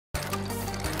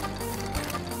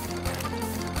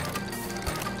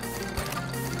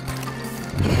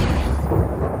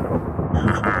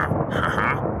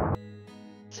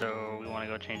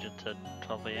to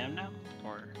 12 a.m. now?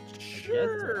 Or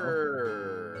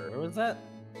Sure. Where was that?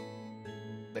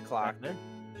 The clock. Back there?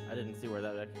 I didn't see where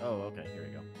that. Oh, okay. Here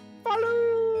we go.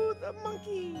 Follow the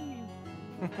monkey.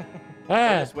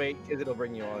 Ah! Just wait, because it'll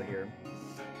bring you all here.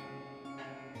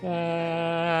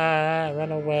 Ah!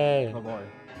 Run away! Oh boy.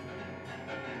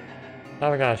 Oh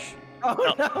my gosh!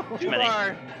 Oh No, no! too many.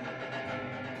 Far.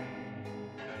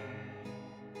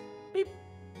 Beep.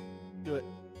 Do it.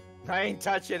 I ain't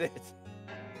touching it.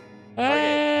 Ah!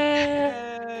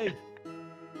 Hey!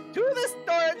 To the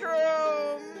storage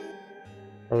room.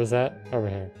 Where was that? Over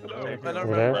here. I don't Over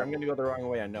remember. there? I'm gonna go the wrong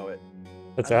way. I know it.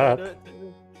 It's I'm up. gonna do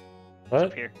it. it's What?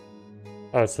 up here?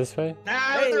 Oh, it's this way?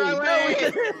 Ah, Hey, the wrong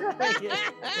no, way.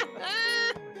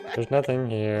 There's nothing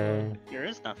here. There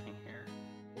is nothing here.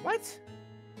 What?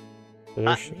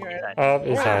 There's... Here. Oh,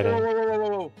 he's Whoa, hiding. whoa, whoa, whoa, whoa,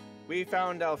 whoa. We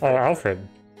found Alfred. Oh, Alfred.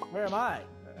 Where am I?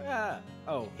 Yeah.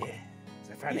 Oh. Yeah.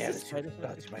 So I found the Jesus, other two.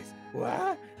 Spider. Oh, twice.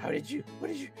 What? How did you? What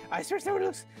did you? I swear that's what it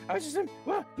looks. I was just.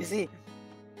 What? You see?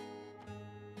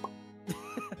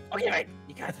 Okay, right.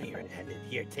 You got me red-handed.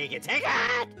 Here, take it. Take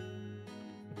it.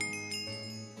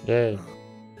 Yay.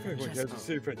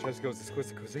 Francesco's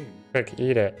exquisite cuisine. Quick,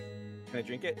 eat it. Can I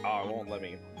drink it? Oh, it won't let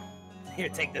me. Here,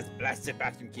 take this blasted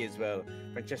bathroom key as well.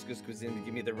 Francesco's cuisine to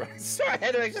give me the right. So I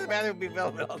had to make sure the bathroom would be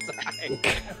available all the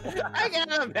time. I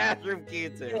got a bathroom key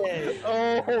too.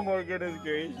 Oh my goodness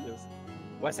gracious.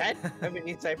 What's that? I mean,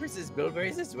 in Cypress's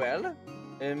bilberries as well?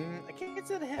 I can't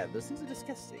say that I have. Those things are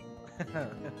disgusting.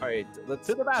 Alright, let's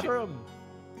To the bathroom.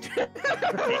 Turn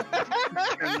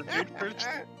the food first.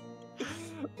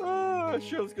 Oh,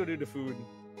 sure, let's go do the food.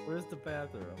 Where's the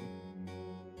bathroom?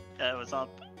 It was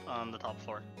up on the top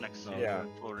floor, next to Yeah. the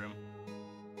floor room.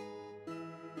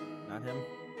 Not him.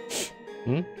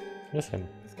 Hmm? Yes, him.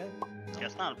 This guy.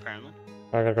 Guess not, apparently.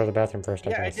 I gotta go to the bathroom first,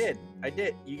 Yeah, I guess. did. I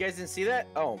did. You guys didn't see that?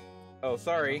 Oh,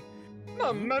 sorry.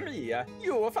 Mamma mia,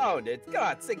 you found it.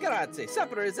 Grazie, grazie.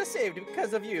 Supper is saved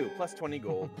because of you. Plus 20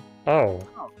 gold. Oh,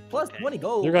 Plus Okay. 20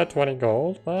 gold. you got 20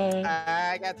 gold? What?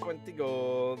 I got 20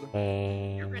 gold.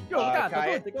 You're Um, rich. Yo, we got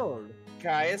Kai- the gold.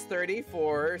 Kai is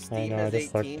 34. Steve I has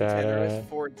just looked 18. at Tainro it. is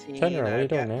 14. Tainro, what are you I've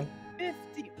doing, got man?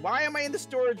 50. Why am I in the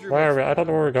storage room? Where are we? I don't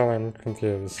know where we're going. I'm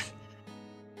confused.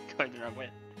 Going the wrong way.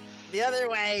 The other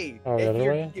way. Oh, the if other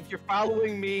you're, way? If you're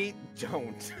following me,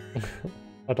 don't.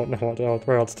 I don't know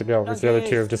where else to go because the other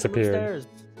two have disappeared. Upstairs.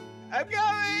 I'm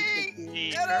going.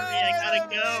 Hey, hurry, I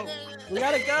gotta go. We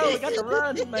gotta go. We got to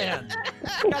run, man.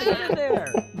 We gotta get in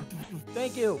there.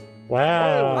 Thank you.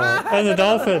 Wow! Oh, And the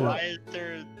dolphin! Why is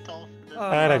there a dolphin?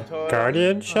 At a Totem.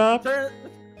 guardian shop? Turn.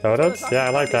 Totems? Yeah, I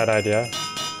like that idea.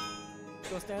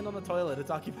 Go stand on the toilet. It's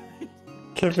occupied.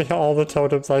 Give me all the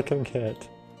totems I can get.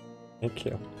 Thank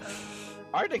you.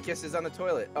 Articus is on the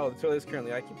toilet. Oh, the toilet is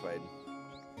currently occupied.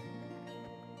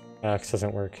 Axe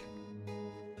doesn't work.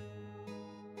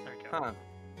 There we go. Huh.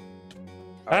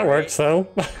 That Alright. works though.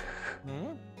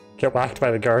 Hmm? Get whacked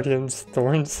by the guardian's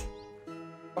thorns.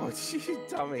 Oh, you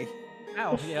dummy.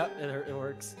 Ow. Yeah, it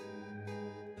works.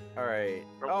 Alright.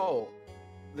 Oh,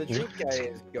 the drink guy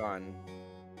is gone.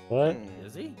 What? Hmm,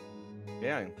 Is he?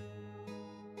 Yeah,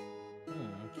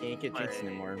 Hmm. can't get drinks Wait.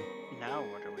 anymore. Now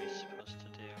what are we supposed to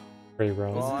do? Free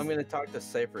roam. Well, I'm gonna talk to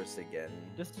Cypress again.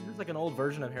 This is like an old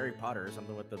version of Harry Potter or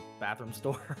something with the bathroom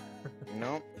store.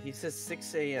 No, he says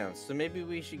 6 a.m. So maybe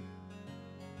we should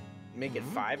make it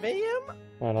Mhm. 5 a.m.?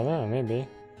 I don't know, maybe.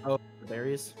 Oh, the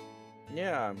berries.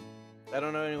 Yeah. I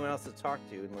don't know anyone else to talk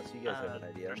to unless you guys have an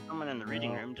idea. There's someone in the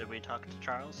reading No. room. Did we talk to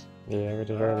Charles? Yeah, we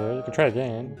did earlier. You can try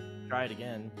again. Try it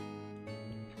again.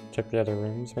 Check the other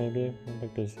rooms, maybe. There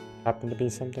might happen to be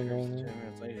something going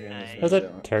on. Hey. There's a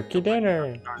turkey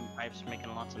dinner. Darn pipes making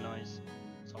lots of noise.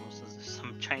 It's almost as if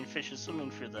some giant fish is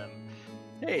swimming through them.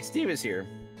 Hey, Steve is here.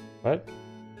 What?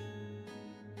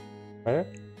 Where?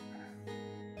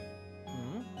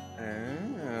 Hmm?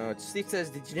 Oh, Steve says,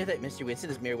 did you know that Mr. Winston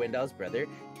is Mayor Wendell's brother?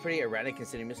 It's pretty ironic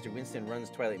considering Mr. Winston runs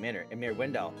Twilight Manor and Mayor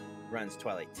Wendell runs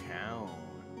Twilight Town.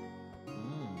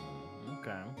 Hmm.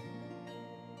 Okay.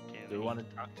 Okay, Do we we wanna- need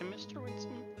to talk to Mr.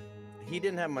 Winston? He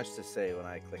didn't have much to say when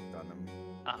I clicked on him.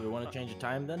 Ah, Do we want to change the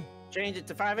time then? Change it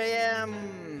to 5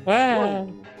 a.m. Ah!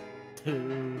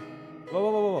 Two. Whoa,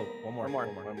 whoa, whoa, whoa, whoa. One more.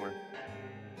 One more.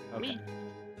 Okay. Me.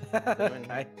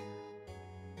 Okay.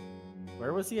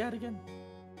 Where was he at again?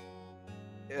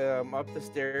 Up the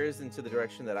stairs into the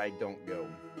direction that I don't go.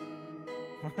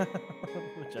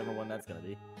 Whichever one that's gonna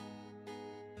be.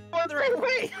 Oh, the right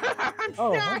way! I'm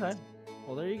Oh, shocked! okay.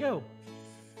 Well, there you go.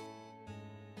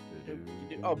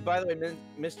 Oh, by the way,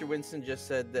 Mr. Winston just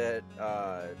said that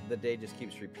the day just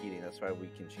keeps repeating. That's why we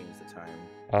can change the time.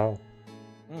 Oh.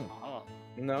 Oh,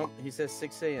 No, he says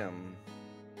 6 a.m.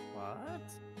 What?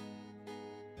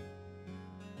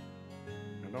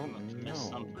 don't Missed know.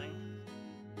 something.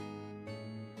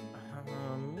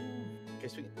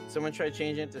 Guess someone try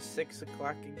changing it to 6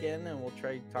 o'clock again, and we'll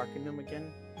try talking to them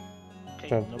again. Okay.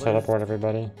 Don't teleport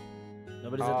everybody.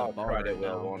 Nobody's at the bar crud, right it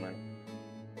will, now. won't I?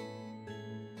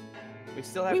 We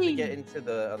still have to get into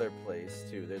the other place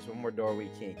too. There's one more door we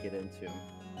can't get into.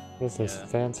 What's this Yeah.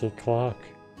 fancy clock?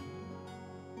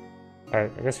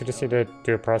 Alright, I guess we just need to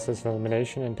do a process of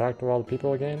elimination and talk to all the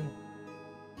people again.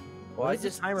 Well, What I is the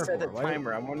just timer set the for? Why-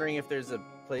 timer. I'm wondering if there's a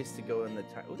place to go in the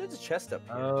time. Oh, there's a chest up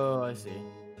here. Oh, I see.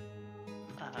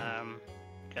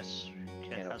 Guess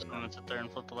Kid Can't has open it. moments sit there and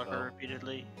flip the lever Oh.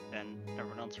 repeatedly, and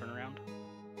everyone else run around.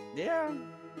 Yeah.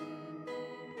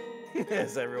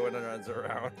 As everyone runs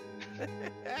around.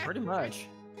 Pretty much.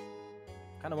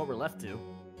 Kind of what we're left to.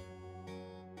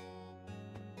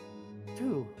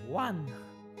 2, 1.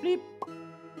 Bleep.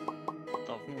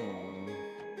 So,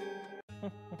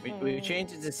 We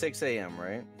changed it to 6 a.m.,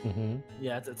 right? Mm-hmm.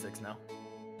 Yeah, it's at 6 now.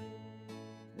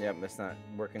 Yep, it's not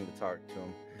working to talk to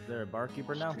him. Is there a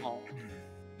barkeeper now? small.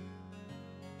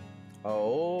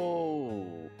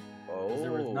 Oh. 'Cause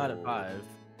there was not at 5.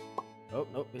 Oh,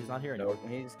 nope, he's not here anymore. Nope,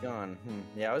 he's gone.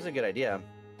 Yeah, it was a good idea.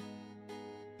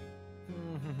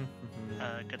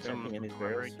 Get Is there some anything in these lever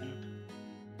barrels? again.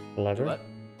 Lever? What?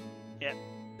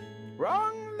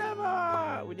 Wrong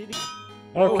lever! We need to.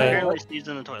 Okay. Apparently Steve's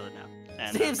in the toilet now.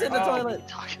 And Steve's in the toilet!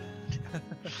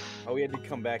 Oh, we had to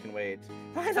come back and wait.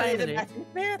 Finally. Finally, the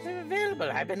bathroom available.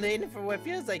 I've been waiting for what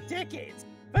feels like decades.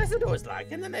 First the door was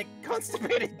locked, and then that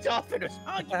constipated dolphin was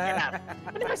hogging it up.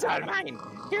 And that's all mine.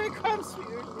 Here it comes.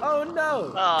 Oh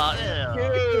no! Oh,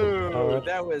 ew. Dude,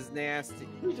 that was nasty.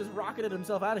 He just rocketed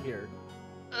himself out of here.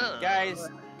 Ugh. Guys,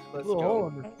 let's Blew a hole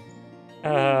go.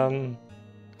 in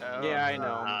Yeah, I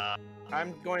know.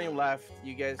 I'm going left.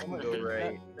 You guys can go the...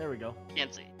 right. There we go.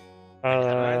 Can't see.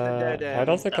 I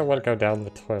don't think I want to go down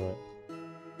the toilet.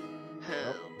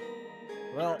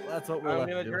 Well, that's what we're I'm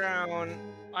left gonna to do. drown.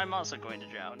 I'm also going to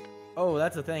drown. Oh,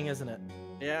 that's a thing, isn't it?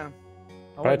 Yeah,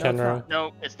 Oh, Bye, wait, no, it's Tainro. not.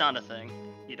 No, it's not a thing.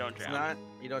 You don't it's drown. not.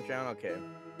 You don't drown. Okay.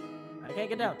 I can't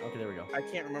get down. Okay, there we go. I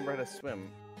can't remember how to swim.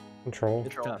 Control.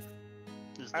 It's tough.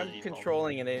 This is the I'm default.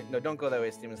 controlling it. No, don't go that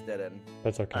way. Steven's dead end.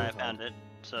 That's okay. I found it.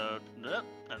 So, nope,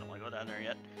 I don't want to go down there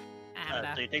yet.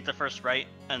 So you take the first right,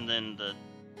 and then the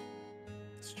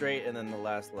Straight and then the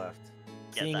last left.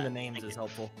 Get Seeing that. the names Thank is you.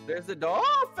 helpful. There's the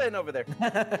dolphin over there.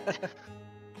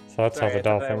 So that's Sorry, how I the thought that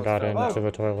dolphin was got fun. into Oh.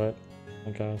 the toilet, I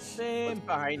guess. What's Same.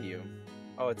 behind you?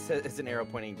 Oh, it says it's an arrow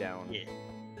pointing down.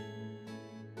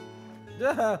 Yeah.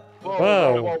 Whoa,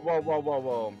 Whoa. whoa, whoa, whoa, whoa,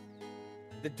 whoa.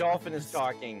 The dolphin is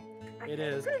talking. It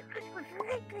is.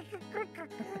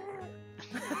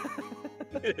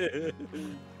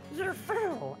 You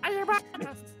fool! I am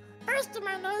Artemis, first in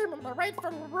my name and the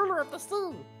rightful ruler of the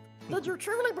sea. Did you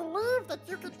truly believe that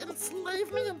you could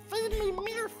enslave me and feed me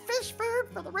mere fish food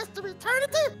for the rest of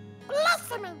eternity?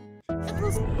 Blasphemy! It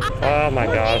was Oh my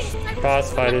gosh.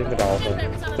 Boss fighting the dolphin.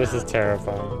 This is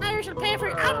terrifying. Now you shall pay for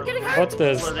it. I'm getting hurt. What's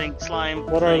this? Floating slime.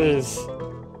 What are thing. these?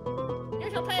 You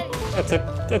shall pay.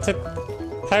 It's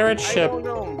a pirate I ship. don't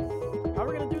know. How are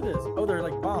we gonna do this? Oh, they're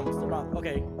like bombs. They're bombs.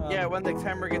 Okay. Yeah, when the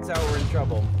timer gets out, we're in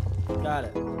trouble. Got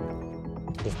it.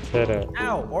 Just hit it.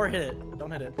 Ow! Or hit it.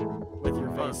 Don't hit it with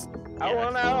your face. I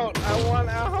want out. I want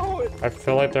out. I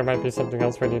feel like there might be something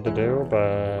else we need to do,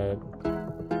 but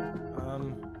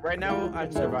Right now,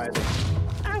 I'm surviving.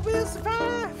 I will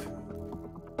survive.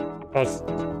 oh, it's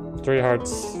 3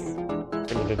 hearts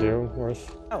we need to do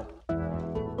worth. Oh.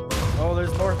 Oh,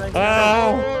 there's more things.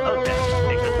 Ow! Okay.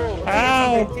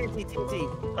 Ow!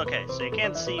 TNT. Okay, so you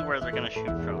can't see where they're gonna shoot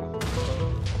from.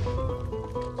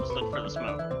 Just look for the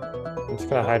smoke. I'm just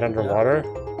gonna hide underwater.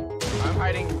 I'm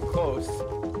hiding close.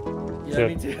 Yeah,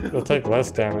 me too. You'll take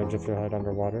less damage if you hide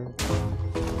underwater.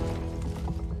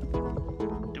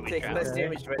 Do we Take drown? less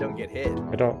damage if I don't get hit.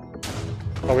 I don't.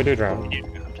 Oh, we do drown. We do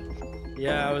drown.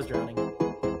 Yeah, I was drowning. Yep.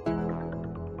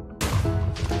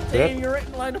 Dave, you're right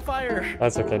in line of fire.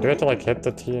 That's okay. Do we have to like hit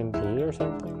the TNT or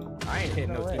something? I ain't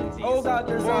hitting no No way. TNT. Oh god,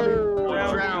 there's zombies.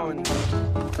 Drown.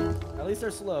 At least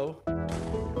they're slow.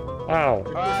 Ow!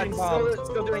 Pushing bombs.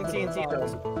 Still doing TNT though.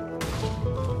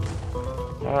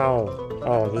 Ow!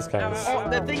 Oh, these guys. Oh,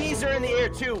 the thingies are in the air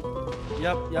too.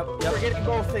 Yep. We're getting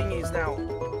both thingies now.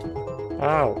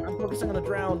 Ow! I'm focusing on the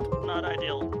drowned. Not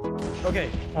ideal. Okay.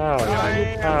 Ow! I'm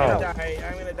gonna Ow! die.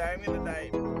 I'm gonna die. I'm gonna die.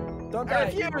 Don't I die.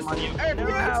 refuse. On you. I refuse.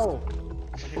 Ow.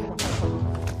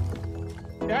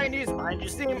 Behind you. Behind you,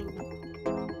 Steam.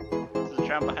 There's a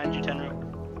trap behind you, Tainro.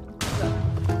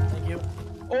 Thank you.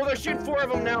 Oh, they're shooting 4 of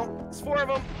them now. It's 4 of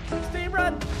them. Steam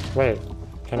run. Wait,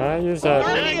 can I use that?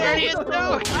 Guardians,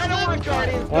 no! I don't want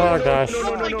guardians. Oh, gosh.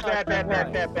 No.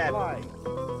 Bad. Why?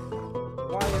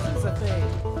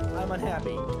 I'm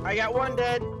unhappy. I got 1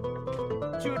 dead.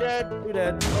 2 dead. 2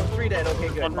 dead. Oh, 3 dead. Okay,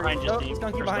 good. One behind you, Oh, Steve.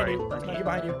 Skunky Or behind sorry. you. Skunky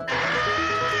behind you.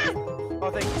 Oh,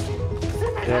 thank you.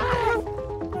 Yep.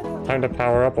 Time to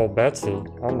power up old Betsy.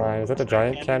 Oh my, is that the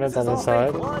giant cannons on the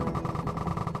side?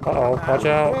 Uh-oh, watch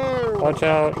out. Watch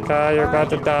out, Kai, you're about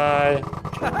to die.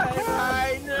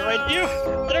 I know. What do I do?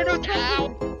 Let her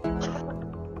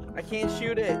know. I can't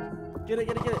shoot it. Get it.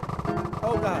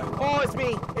 Oh god. Oh, it's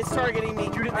me. It's targeting me.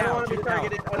 Shoot it I don't now, want to shoot be it now.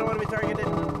 targeted. I don't want to be targeted.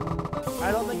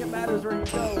 I don't think it matters where you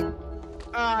go.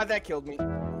 Ah, that killed me.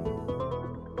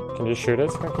 Can you shoot it,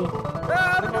 Skunky?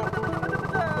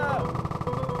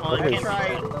 Well, I you can't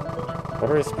tried. What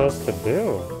are we supposed to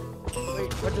do?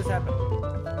 Wait, what just happened?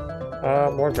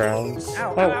 More grounds.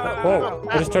 Ow, Oh, ow, ow, whoa, ow,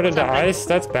 I just turned into ice?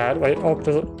 That's bad. Wait, oh,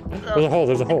 there's a hole,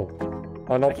 there's a hole.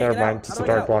 Oh, no, I can't never get out. mind. It's How a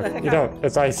do I dark get out? block. What the heck You don't,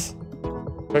 it's ice.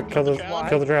 Quick, kill the drown,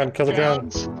 kill the drown.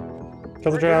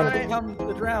 Kill the drown. Become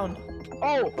the drowned.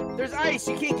 Oh, there's ice.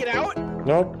 You can't get out?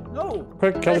 Nope. No.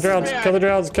 Quick, kill the This is drowns, bad. kill the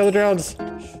drowns, kill the drowns.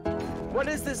 What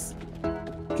is this?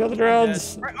 Kill the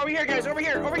drowns. Right, over here, guys. Over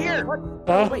here. Over here.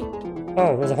 Huh? Wait.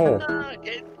 Oh, there's a hole.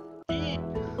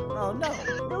 Oh no.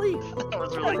 Really? That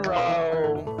was really cool.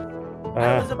 Bro.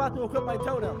 I was about to equip my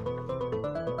totem.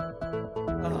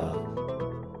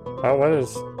 Oh, what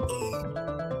is?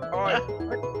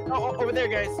 Oh, over there,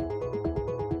 guys.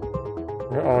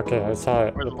 Oh, okay, I saw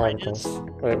it. Where The the light particles. is.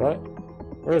 Wait, what?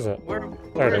 Where is it? Where? There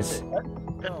it where is. it?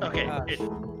 Oh, Okay. gosh. It,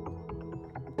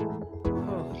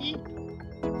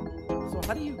 So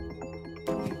how do you?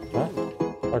 Huh?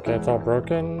 Okay, it's all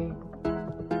broken.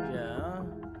 Yeah.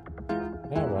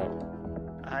 Yeah, what?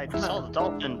 I saw the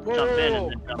dolphin jump in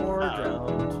and then jump More out.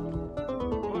 drowned.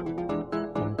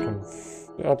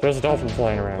 Oh, there's a dolphin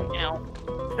flying around.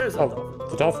 Ow. There's a Oh, dolphin.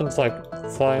 the dolphin's like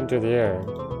flying through the air.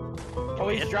 Oh,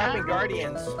 he's dropping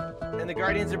guardians, and the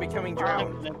guardians are becoming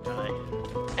drowned.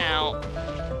 Ow.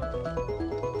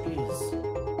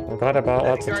 Jeez. I'm glad I bought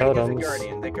lots of Guardian's totems. a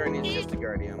guardian. The guardian's just a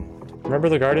guardian. Remember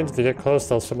the guardians? If you get close,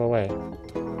 they'll swim away. Oh,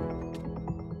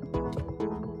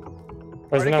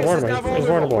 he's not Spartacus is vulnerable. now He's vulnerable.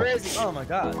 vulnerable. Where is he? Oh my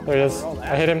god. There he is. For all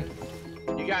that. I hit him.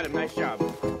 You got him. Nice job.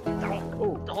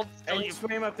 Oh, don't Hey, you.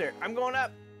 swim up there. I'm going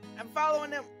up. I'm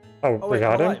following him. Oh, Oh, we wait,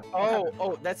 got hold him? on.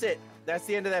 Oh, that's it. That's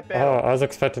the end of that Oh, battle. I was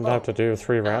expecting to have to do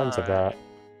 3 rounds of that.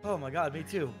 Oh my god, me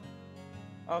too.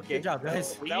 Okay. Good job,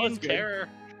 guys. We That was in good. terror.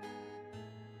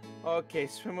 Okay,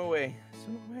 swim away.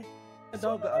 Swim away.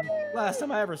 Last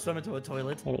time I ever swam into a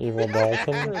toilet. An evil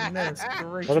dolphin. Goodness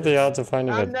gracious. What are the odds of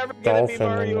finding I'm a never gonna be dolphin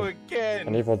Mario an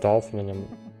again. evil dolphin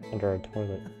under a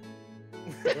toilet?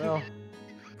 Well,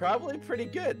 Probably pretty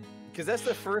good, because that's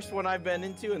the first one I've been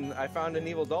into, and I found an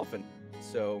evil dolphin.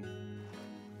 So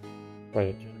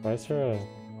Wait, why is there a...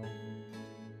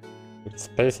 It's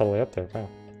space all the way up there, wow.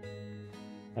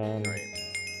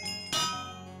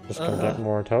 Just gonna get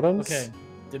more totems? okay.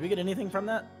 Did we get anything from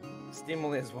that? Steam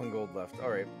only has 1 gold left. All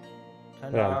right.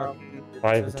 Yeah. It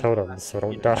Buy the doesn't- totems so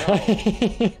don't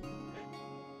die.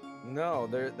 No,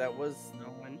 there. That was No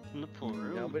one in the pool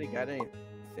room. nobody got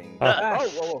anything. Ah. Oh,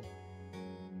 whoa.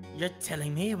 You're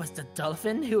telling me it was the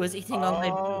dolphin who was eating all my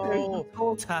blueberries Oh. the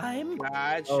whole time?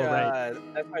 Gotcha. Oh, right.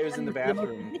 That's why he was in the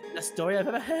bathroom. The story I've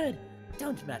ever heard.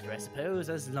 Don't matter, I suppose,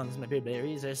 as long as my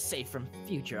blueberries are safe from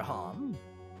future harm.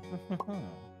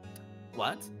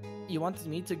 What? You wanted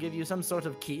me to give you some sort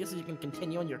of key so you can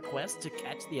continue on your quest to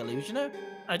catch the illusioner?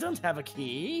 I don't have a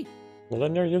key. Well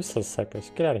then you're useless, Cypress.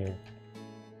 Get out of here.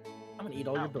 I'm gonna eat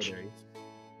all your Ouch. blueberries.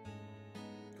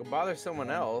 Go bother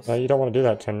someone else. No, you don't want to do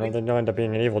that, Tainro. Then you'll end up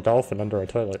being an evil dolphin under a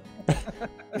toilet.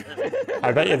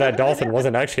 I bet you that dolphin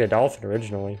wasn't actually a dolphin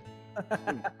originally.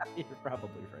 You're probably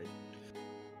right.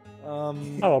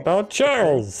 How about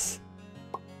Charles?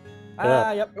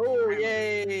 Yep. Oh,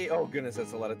 yay! Oh, goodness,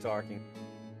 that's a lot of talking.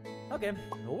 Okay.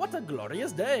 What a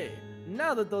glorious day.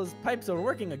 Now that those pipes are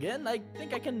working again, I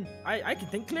think I can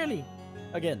think clearly.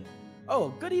 Again. Oh,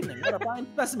 good evening. What a fine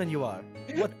specimen you are.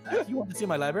 What? You want to see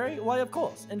my library? Why, of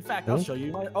course. In fact, I'll show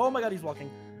you my... Oh my god, he's walking.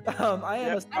 I am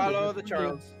Yep, astounded follow that the somebody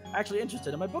Charles. is actually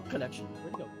interested in my book collection.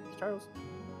 Where'd he go? Charles?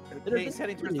 He's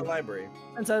heading towards the library.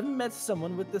 Since I've met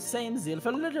someone with the same zeal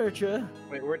for literature.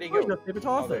 Wait, where'd he Who's your go? favorite Oh,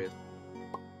 author? there he is.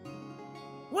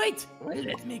 Wait!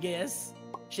 Let me guess.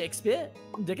 Shakespeare?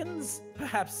 Dickens?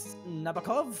 Perhaps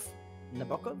Nabokov?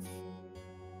 Nabokov?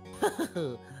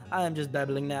 I am just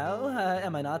babbling now,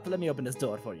 am I not? Let me open this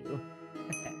door for you.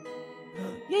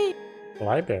 Yay!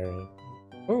 Library.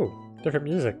 Ooh, different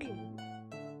music.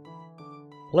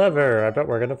 Clever. I bet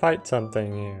we're gonna fight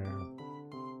something here.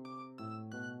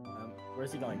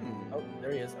 Where's he going? Oh,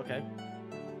 there he is. Okay.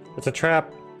 It's a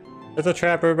trap. It's a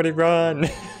trap. Everybody run.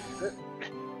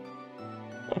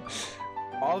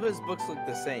 All of his books look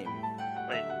the same.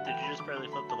 Wait, did you just barely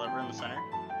flip the lever in the center?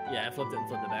 Yeah, I flipped it and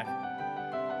flipped it back.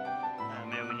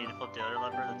 Maybe we need to flip the other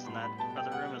lever that's in that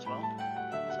other room as well,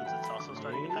 since it's also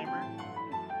starting a timer.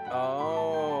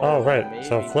 Oh. Oh, right. Maybe.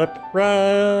 So flip,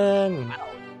 run!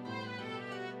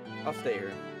 I'll stay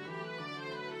here.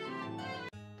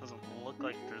 Doesn't look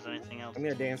like there's anything else. I'm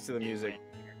gonna dance to the music.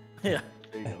 Yeah.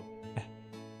 There you go.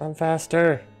 Run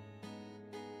faster!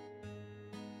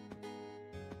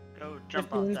 Go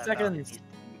jump off 15 that seconds. balcony.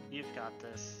 You've got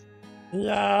this.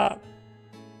 Yeah!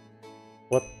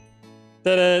 Whoop.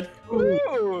 Did it!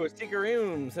 Ooh, secret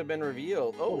rooms have been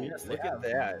revealed. Oh, yes, they look at have.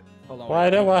 that. Hold on. Why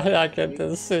wait. do I get to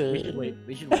We see? should wait.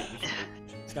 We should wait.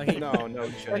 Skunky. No, no,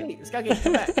 Skunky, Skunky,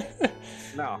 come back.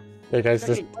 no. Hey guys,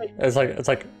 just Skunky, wait. it's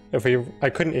like if I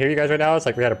couldn't hear you guys right now. It's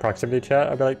like we had a proximity chat.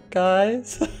 I'd be like,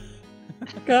 guys,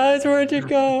 guys, where'd you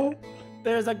go?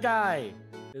 There's a guy.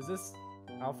 Is this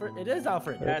Alfred? It is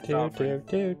Alfred. That's Alfred.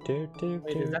 Wait,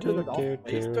 is that who the golf-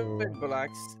 These stupid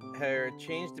blacks hair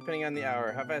change depending on the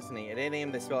hour. How fascinating. At 8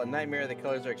 a.m. they spell a nightmare. The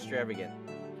colors are extravagant.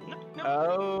 No.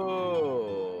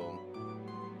 Oh.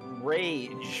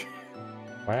 Rage.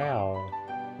 Wow,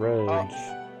 rage.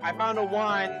 I found a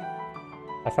 1.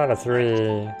 I found a 3.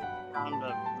 Found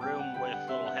a room with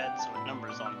little heads with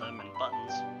numbers on them and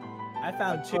buttons. I A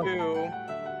found 2.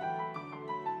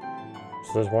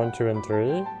 So there's 1, 2, and 3,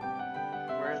 Where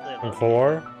are they and located?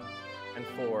 4. And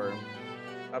 4.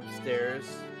 Upstairs.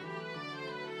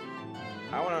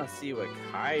 I want to see what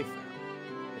Kai found.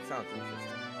 It sounds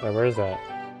interesting. Yeah, where is that?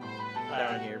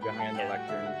 Down here behind the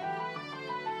lectern.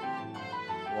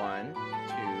 1, 2.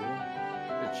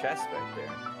 The chest back there.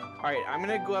 Alright, I'm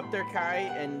gonna go up there,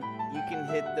 Kai, and you can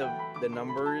hit the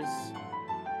numbers.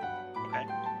 Okay.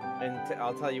 And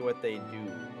I'll tell you what they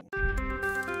do.